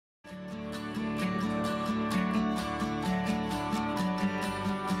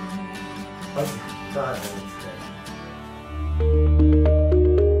This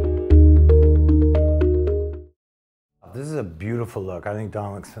is a beautiful look. I think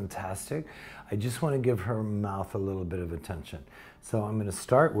Dawn looks fantastic. I just want to give her mouth a little bit of attention. So I'm going to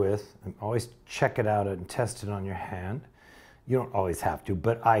start with, and always check it out and test it on your hand. You don't always have to,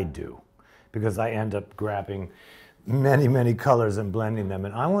 but I do, because I end up grabbing many, many colors and blending them.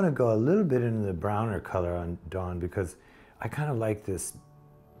 And I want to go a little bit into the browner color on Dawn because I kind of like this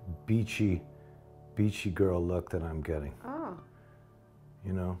beachy girl look that I'm getting. Oh.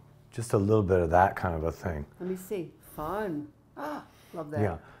 You know, just a little bit of that kind of a thing. Let me see. Fun. Ah, love that.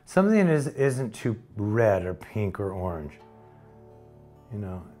 Yeah, something that isn't too red or pink or orange. You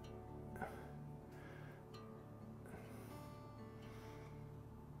know.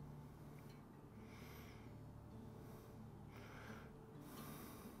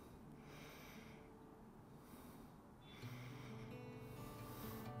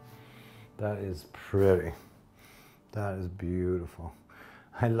 That is pretty. That is beautiful.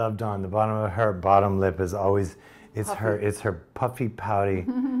 I love Dawn. The bottom of her bottom lip is always, it's her puffy, pouty.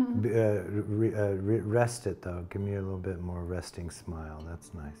 Rest it though. Give me a little bit more resting smile.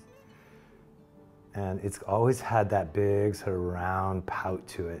 That's nice. And it's always had that big sort of round pout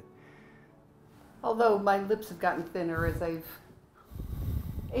to it. Although my lips have gotten thinner as I've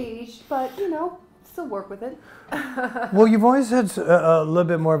aged, but you know, still work with it. Well, you've always had a little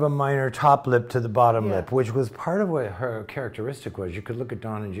bit more of a minor top lip to the bottom lip, which was part of what her characteristic was. You could look at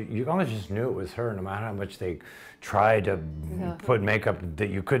Dawn and you almost just knew it was her, no matter how much they tried to put makeup that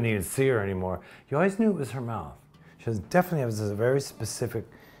you couldn't even see her anymore. You always knew it was her mouth. She definitely has a very specific,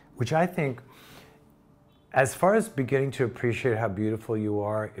 which I think, as far as beginning to appreciate how beautiful you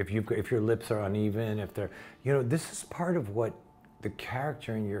are, if your lips are uneven, if they're, you know, this is part of what the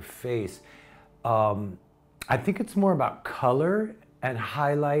character in your face. I think it's more about color and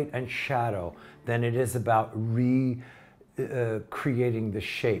highlight and shadow than it is about creating the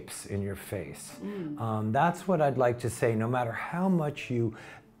shapes in your face. That's what I'd like to say. No matter how much you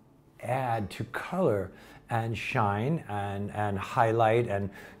add to color and shine and highlight and,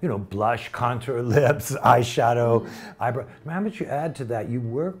 you know, blush, contour lips, eyeshadow, eyebrow, no matter how much you add to that, you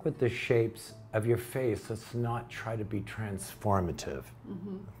work with the shapes of your face. Let's not try to be transformative.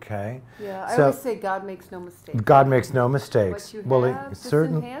 Okay? Yeah, I always say God makes no mistakes. God makes no mistakes. What you have, just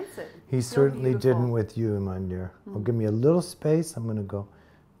enhance it. He certainly didn't with you, my dear. Well, give me a little space. I'm going to go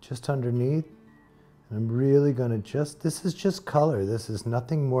just underneath. And I'm really going to this is just color. This is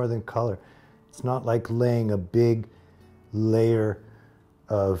nothing more than color. It's not like laying a big layer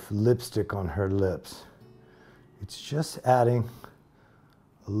of lipstick on her lips. It's just adding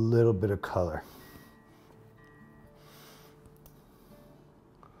a little bit of color.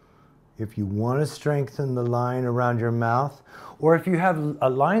 If you want to strengthen the line around your mouth, or if you have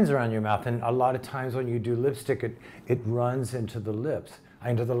lines around your mouth, and a lot of times when you do lipstick, it runs into the lips,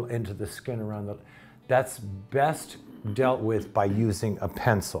 into the skin around the, that's best dealt with by using a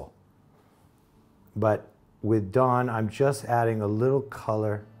pencil. But with Dawn, I'm just adding a little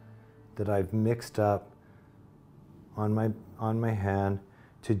color that I've mixed up on my hand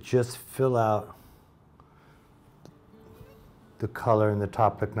to just fill out the color in the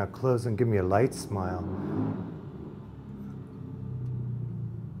top lip. Now close and give me a light smile.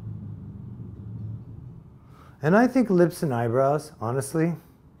 And I think lips and eyebrows, honestly,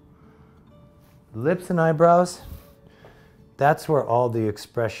 lips and eyebrows, that's where all the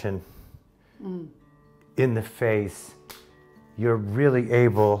expression in the face, you're really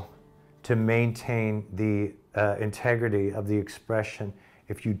able to maintain the integrity of the expression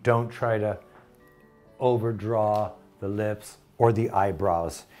if you don't try to overdraw the lips or the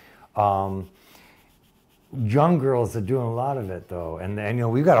eyebrows. Young girls are doing a lot of it though, and you know,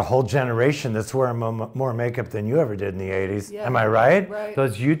 we've got a whole generation that's wearing more makeup than you ever did in the 80s. Yeah. Am I right? Right.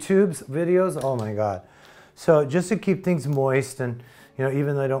 Those YouTube's videos, oh my God. So just to keep things moist, and you know,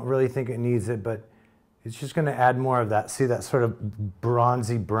 even though I don't really think it needs it, but it's just going to add more of that. See that sort of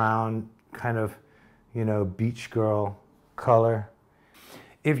bronzy brown kind of, you know, beach girl color.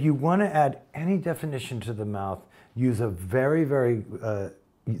 If you want to add any definition to the mouth, use a very, very,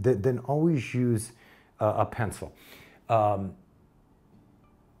 then always use a pencil.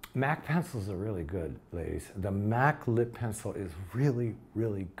 MAC pencils are really good, ladies. The MAC lip pencil is really,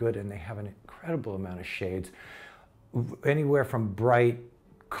 really good, and they have an incredible amount of shades, anywhere from bright,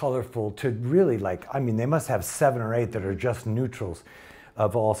 colorful to really like, I mean, they must have 7 or 8 that are just neutrals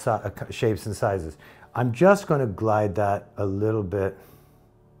of all shapes and sizes. I'm just going to glide that a little bit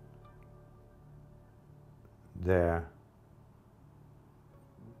there,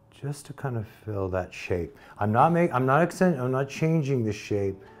 just to kind of fill that shape. I'm not changing the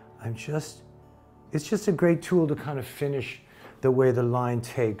shape. I'm just it's just a great tool to kind of finish the way the line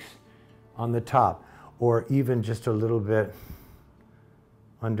takes on the top, or even just a little bit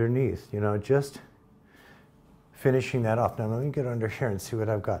underneath, you know, just finishing that off. Now let me get under here and see what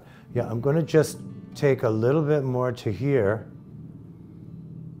I've got. Yeah, I'm going to just take a little bit more to here.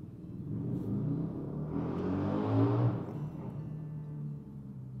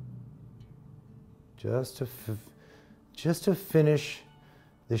 Just to finish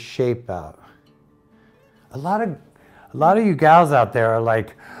the shape out. A lot of you gals out there are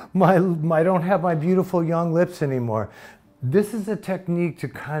like, I don't have my beautiful young lips anymore. This is a technique to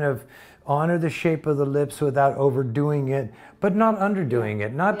kind of honor the shape of the lips without overdoing it, but not underdoing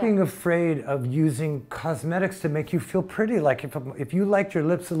it. Not being afraid of using cosmetics to make you feel pretty. Like if you liked your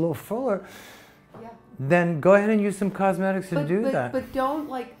lips a little fuller, then go ahead and use some cosmetics to do that. But don't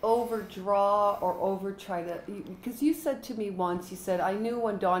like overdraw or over try to, because you said to me once, you said, I knew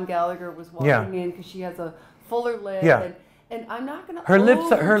when Dawn Gallagher was walking in because she has a fuller lip. And I'm not going to her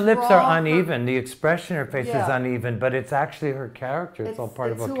lips are uneven. The expression in her face is uneven, but it's actually her character. It's all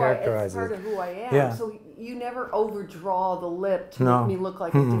part of what characterizes. It's part of who I am. So you never overdraw the lip to make me look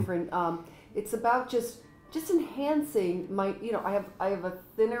like a different. It's about just enhancing my. You know, I have a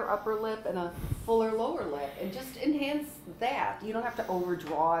thinner upper lip and a fuller lower lip, and just enhance that. You don't have to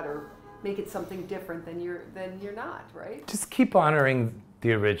overdraw it or make it something different than you're not, right? Just keep honoring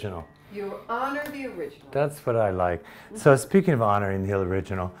the original. You honor the original. That's what I like. So speaking of honoring the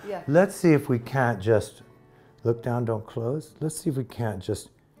original, let's see if we can't just, look down, don't close. Let's see if we can't just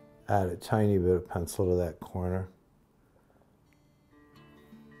add a tiny bit of pencil to that corner.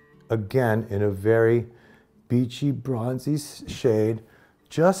 Again, in a very beachy, bronzy shade,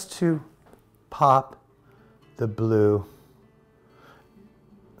 just to pop the blue.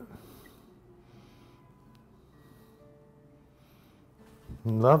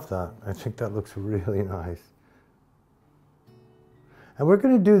 Love that. I think that looks really nice. And we're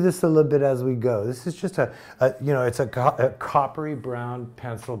going to do this a little bit as we go. This is just you know, it's a coppery brown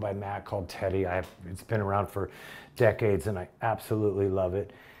pencil by MAC called Teddy. It's been around for decades and I absolutely love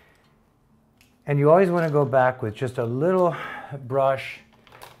it. And you always want to go back with just a little brush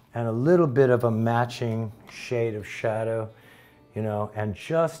and a little bit of a matching shade of shadow, you know, and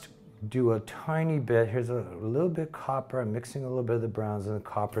just do a tiny bit. Here's a little bit copper. I'm mixing a little bit of the browns and the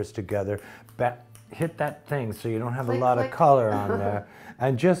coppers together. Hit that thing so you don't have a lot of color on there,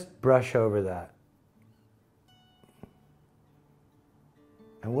 and just brush over that.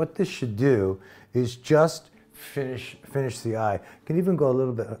 And what this should do is just finish the eye. You can even go a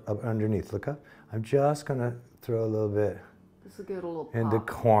little bit up underneath. Look up. I'm just going to throw a little bit in the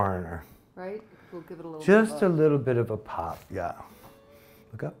corner. Right? We'll give it a little just a little bit of a pop. Yeah.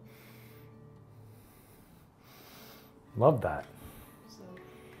 Look up. Love that. So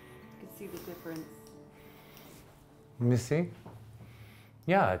you can see the difference. Let me see.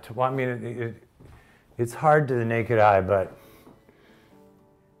 Yeah, well, I mean, it's hard to the naked eye, but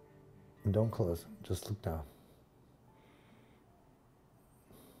don't close. Just look down.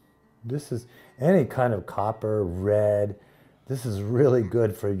 This is any kind of copper, red. This is really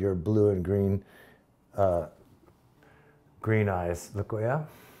good for your blue and green eyes. Look, yeah.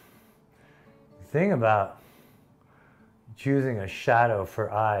 The thing about choosing a shadow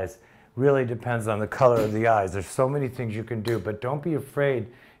for eyes really depends on the color of the eyes. There's so many things you can do, but don't be afraid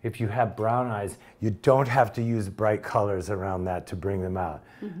if you have brown eyes. You don't have to use bright colors around that to bring them out.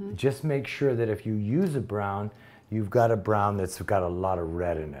 Just make sure that if you use a brown, you've got a brown that's got a lot of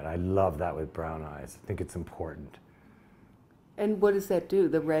red in it. I love that with brown eyes. I think it's important. And what does that do?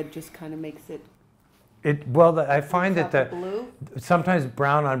 The red just kind of makes it... Well, I find that sometimes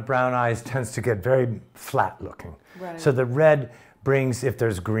brown on brown eyes tends to get very flat looking. Right. So the red brings, if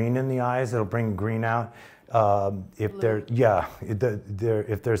there's green in the eyes, it'll bring green out. If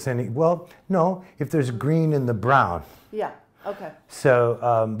there's any, well, no, if there's green in the brown. Yeah, okay.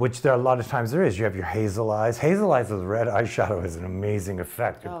 So, which there are a lot of times there is. You have your hazel eyes. Hazel eyes with red eyeshadow is an amazing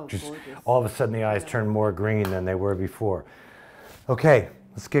effect. Oh, just gorgeous. All of a sudden the eyes turn more green than they were before. Okay,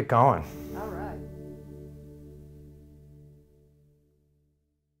 let's get going. All right.